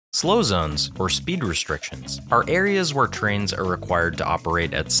Slow zones, or speed restrictions, are areas where trains are required to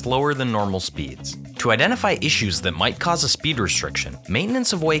operate at slower than normal speeds. To identify issues that might cause a speed restriction,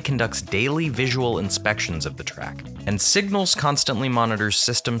 Maintenance of Way conducts daily visual inspections of the track, and Signals constantly monitors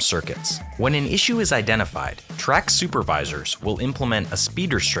system circuits. When an issue is identified, track supervisors will implement a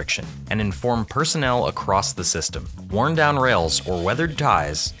speed restriction and inform personnel across the system. Worn down rails or weathered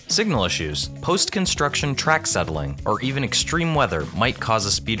ties, signal issues, post-construction track settling, or even extreme weather might cause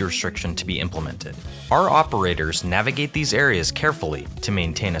a speed restriction to be implemented. Our operators navigate these areas carefully to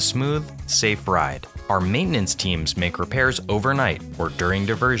maintain a smooth, safe ride. Our maintenance teams make repairs overnight or during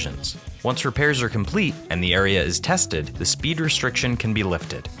diversions. Once repairs are complete and the area is tested, the speed restriction can be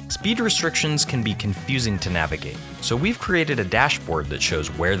lifted. Speed restrictions can be confusing to navigate, so we've created a dashboard that shows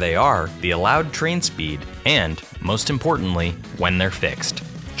where they are, the allowed train speed, and, most importantly, when they're fixed.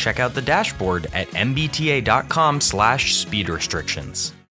 Check out the dashboard at mbta.com/speed restrictions.